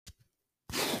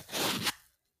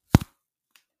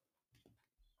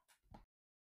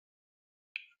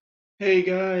Hey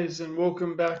guys, and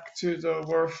welcome back to the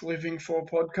Worth Living For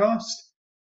podcast.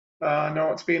 I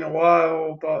know it's been a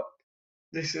while, but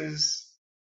this is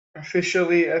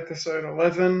officially episode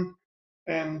 11,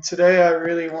 and today I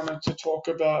really wanted to talk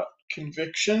about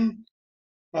conviction,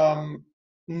 um,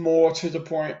 more to the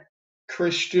point,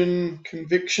 Christian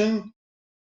conviction.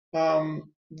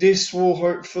 This will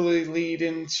hopefully lead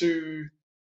into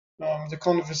the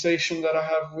conversation that I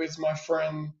have with my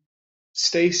friend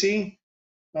Stacy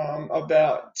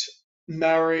about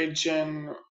marriage and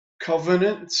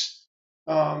covenants.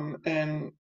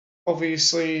 And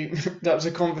obviously, that was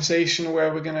a conversation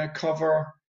where we're going to cover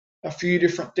a few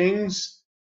different things.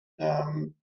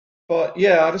 Um, but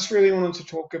yeah, I just really wanted to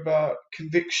talk about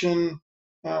conviction,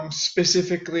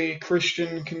 specifically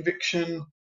Christian conviction,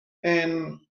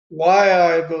 and why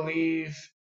I believe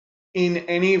in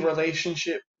any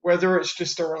relationship, whether it's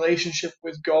just a relationship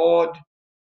with God,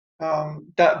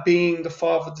 that being the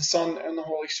Father, the Son, and the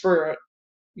Holy Spirit,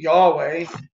 Yahweh,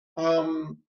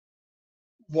 um,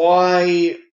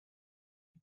 why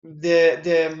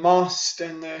there must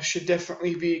and there should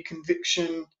definitely be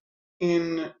conviction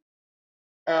in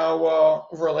our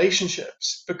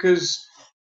relationships. Because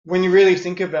when you really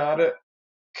think about it,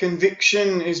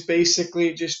 conviction is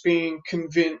basically just being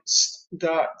convinced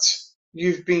that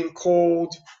you've been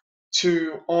called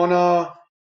to honor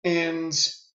and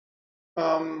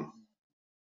um,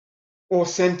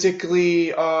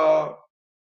 authentically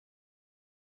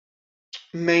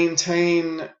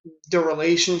maintain the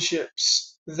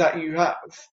relationships that you have,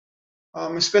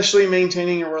 especially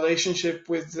maintaining a relationship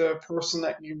with the person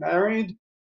that you married.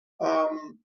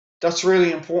 Um, that's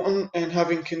really important, and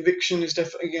having conviction is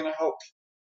definitely going to help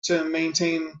to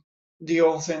maintain the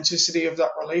authenticity of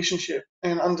that relationship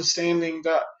and understanding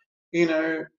that, you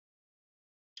know,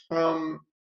 um,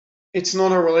 it's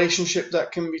not a relationship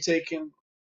that can be taken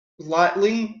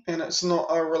lightly, and it's not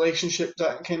a relationship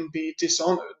that can be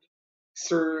dishonored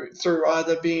through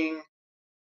either being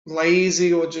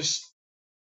lazy or just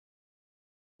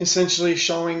essentially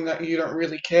showing that you don't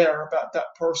really care about that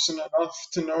person enough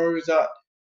to know that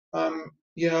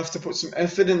you have to put some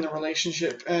effort in the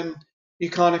relationship, and you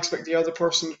can't expect the other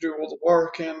person to do all the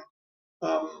work and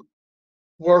um,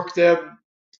 work their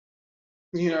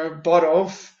butt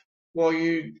off while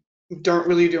you don't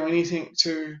really do anything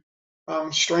to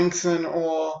strengthen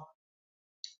or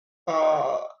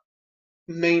uh,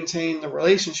 maintain the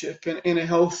relationship in a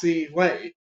healthy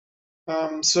way.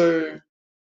 So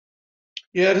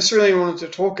yeah, I just really wanted to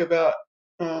talk about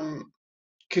um,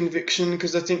 conviction,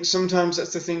 because I think sometimes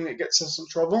that's the thing that gets us in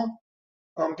trouble,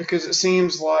 because it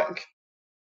seems like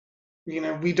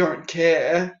we don't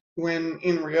care when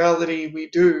in reality we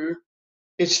do.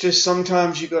 It's just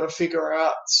sometimes you got to figure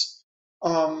out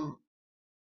um,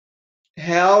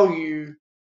 how you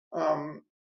um,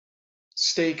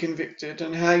 stay convicted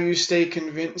and how you stay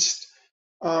convinced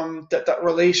that that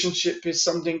relationship is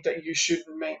something that you should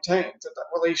maintain, that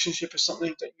that relationship is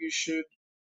something that you should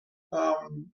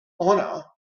um, honor.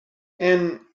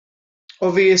 And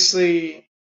obviously,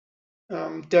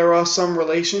 there are some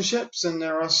relationships and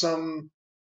there are some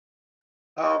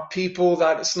people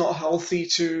that it's not healthy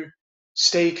to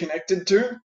stay connected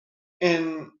to.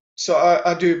 And so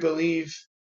I do believe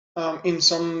in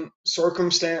some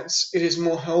circumstance it is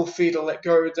more healthy to let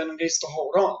go than it is to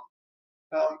hold on,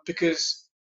 because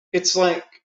it's like,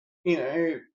 you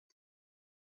know,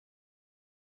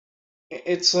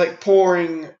 it's like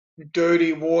pouring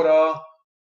dirty water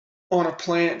on a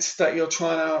plant that you're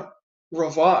trying to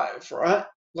revive, right?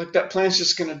 Like that plant's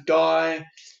just going to die.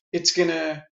 It's going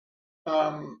to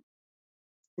um,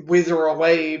 wither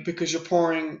away because you're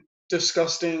pouring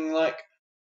disgusting, like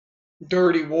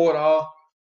dirty water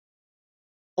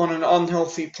on an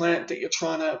unhealthy plant that you're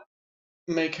trying to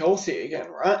make healthy again,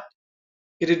 right?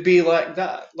 It'd be like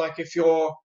that. Like if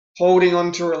you're holding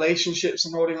on to relationships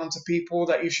and holding on to people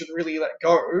that you should really let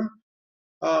go,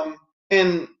 um,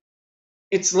 and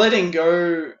it's letting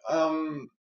go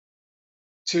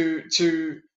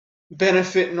to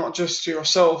benefit not just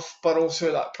yourself but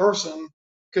also that person.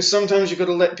 Because sometimes you got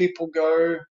to let people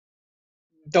go.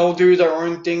 They'll do their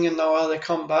own thing and they'll either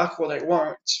come back or they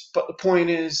won't. But the point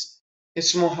is,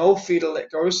 it's more healthy to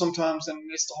let go sometimes than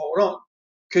it is to hold on,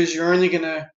 because you're only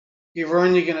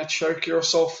gonna choke your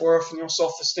self worth and your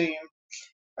self esteem,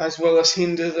 as well as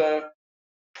hinder the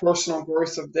personal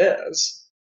growth of theirs.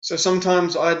 So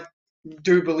sometimes I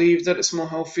do believe that it's more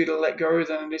healthy to let go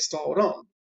than it is to hold on,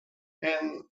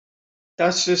 and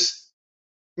that's just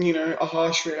a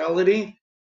harsh reality.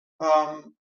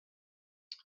 Um,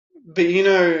 but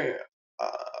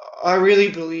I really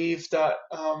believe that.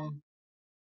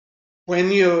 when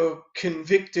you're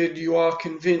convicted, you are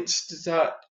convinced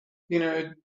that,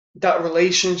 that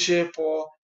relationship or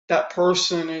that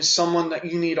person is someone that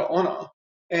you need to honor.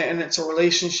 And it's a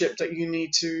relationship that you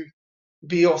need to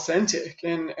be authentic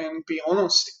and be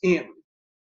honest in.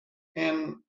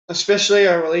 And especially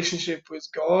our relationship with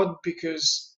God,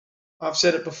 because I've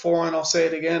said it before and I'll say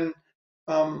it again.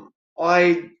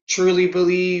 I truly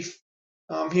believe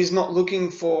He's not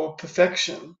looking for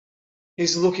perfection.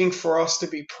 He's looking for us to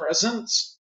be present.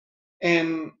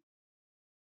 And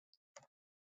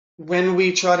when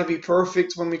we try to be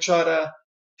perfect, when we try to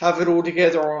have it all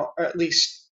together, or at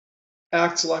least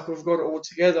act like we've got it all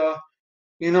together,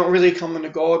 you're not really coming to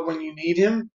God when you need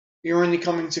Him. You're only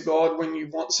coming to God when you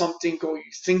want something or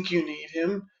you think you need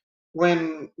Him.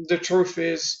 When the truth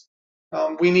is,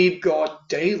 we need God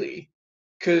daily,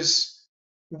 because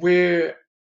we're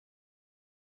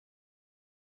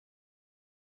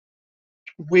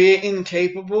we're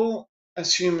incapable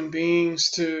as human beings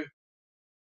to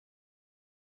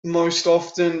most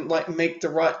often like make the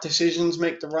right decisions,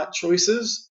 make the right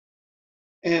choices.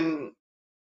 And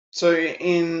so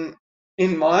in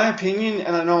my opinion,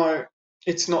 and I know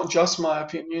it's not just my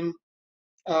opinion,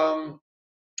 um,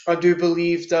 I do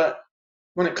believe that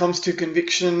when it comes to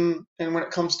conviction and when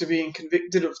it comes to being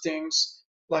convicted of things,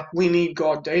 like we need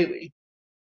God daily.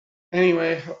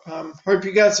 Anyway, hope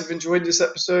you guys have enjoyed this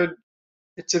episode.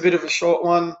 It's a bit of a short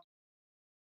one,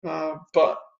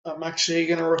 but I'm actually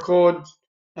going to record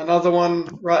another one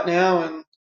right now, and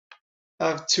I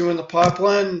have two in the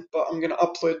pipeline, but I'm going to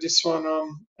upload this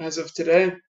one as of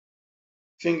today.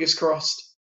 Fingers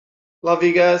crossed. Love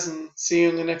you guys and see you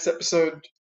in the next episode.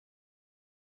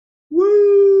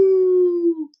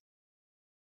 Woo!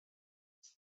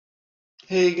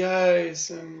 Hey guys,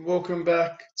 and welcome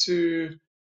back to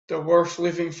the Worth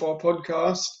Living For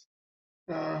podcast.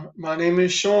 My name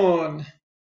is Sean,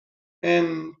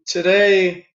 and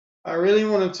today I really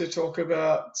wanted to talk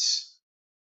about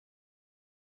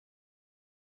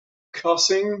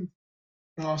cussing,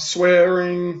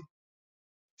 swearing,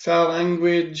 foul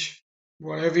language,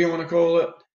 whatever you want to call it.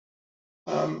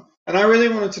 And I really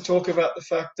wanted to talk about the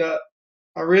fact that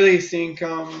I really think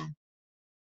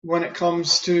when it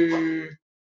comes to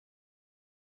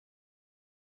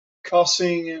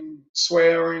cussing and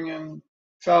swearing and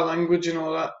foul language and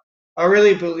all that, I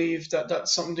really believe that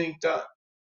that's something that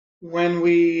when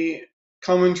we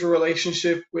come into a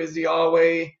relationship with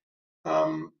Yahweh,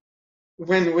 um,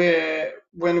 when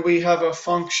we have a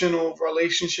functional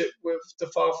relationship with the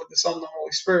Father, the Son, the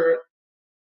Holy Spirit,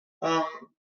 um,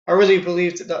 I really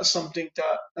believe that that's something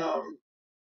that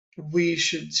we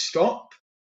should stop,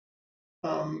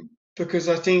 because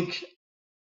I think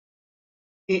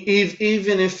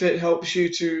even if it helps you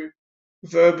to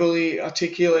verbally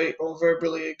articulate or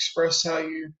verbally express how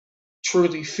you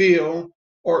truly feel,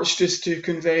 or it's just to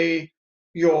convey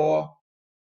your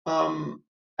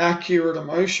accurate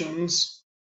emotions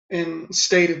and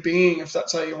state of being, if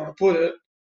that's how you want to put it,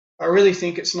 I really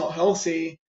think it's not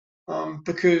healthy,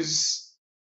 because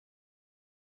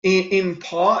in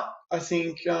part, I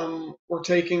think we're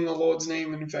taking the Lord's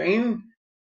name in vain,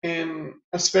 and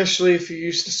especially if you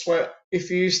used to swear,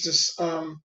 if you used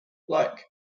to like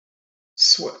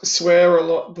swear a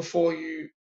lot before you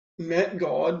met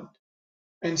God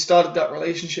and started that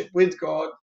relationship with God.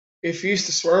 If you used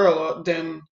to swear a lot,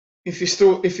 then if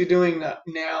you're doing that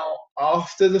now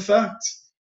after the fact,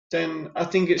 then I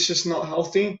think it's just not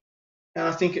healthy, and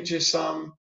I think it just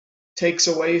takes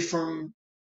away from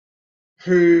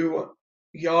who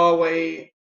Yahweh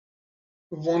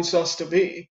wants us to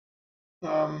be.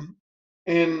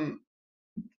 And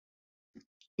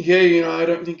yeah, I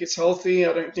don't think it's healthy.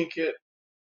 I don't think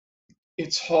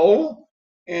it's whole.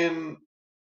 And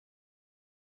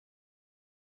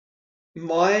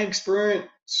my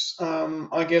experience,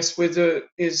 I guess, with it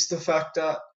is the fact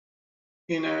that,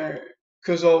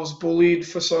 because I was bullied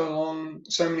for so long,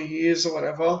 so many years or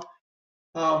whatever,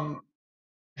 um,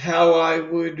 how I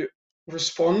would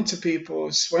respond to people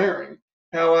is swearing.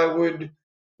 How I would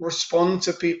respond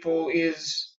to people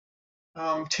is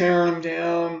tearing them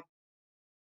down,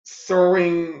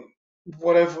 throwing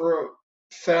whatever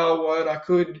foul word I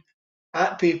could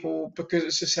at people because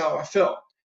it's just how I felt.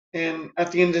 And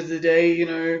at the end of the day,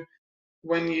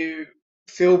 when you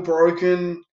feel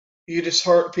broken, you just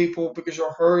hurt people because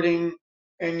you're hurting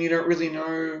and you don't really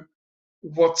know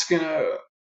what's going to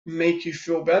make you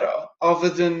feel better other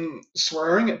than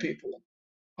swearing at people,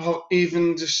 or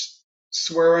even just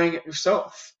swearing at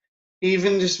yourself,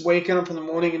 even just waking up in the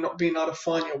morning and not being able to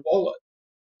find your wallet.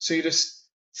 So you just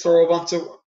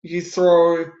you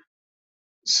throw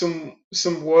some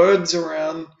words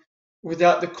around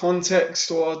without the context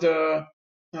or the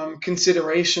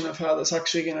consideration of how that's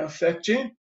actually going to affect you.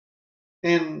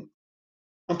 And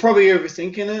I'm probably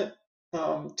overthinking it,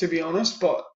 to be honest,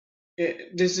 but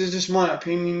this is just my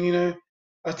opinion, you know.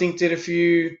 I think that if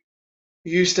you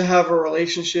used to have a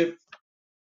relationship,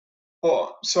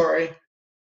 oh, sorry,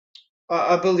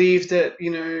 I believe that,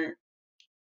 you know,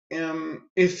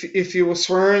 if you were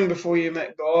swearing before you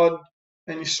met God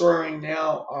and you're swearing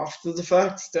now after the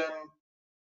fact, then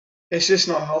it's just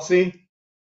not healthy.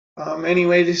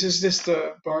 Anyway, this is just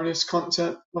the bonus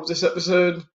content of this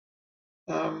episode.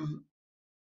 Um,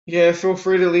 yeah, feel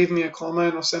free to leave me a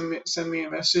comment or send me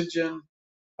a message, and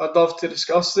I'd love to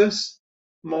discuss this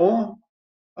more.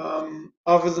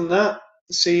 Other than that,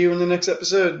 see you in the next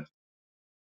episode.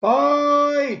 Bye.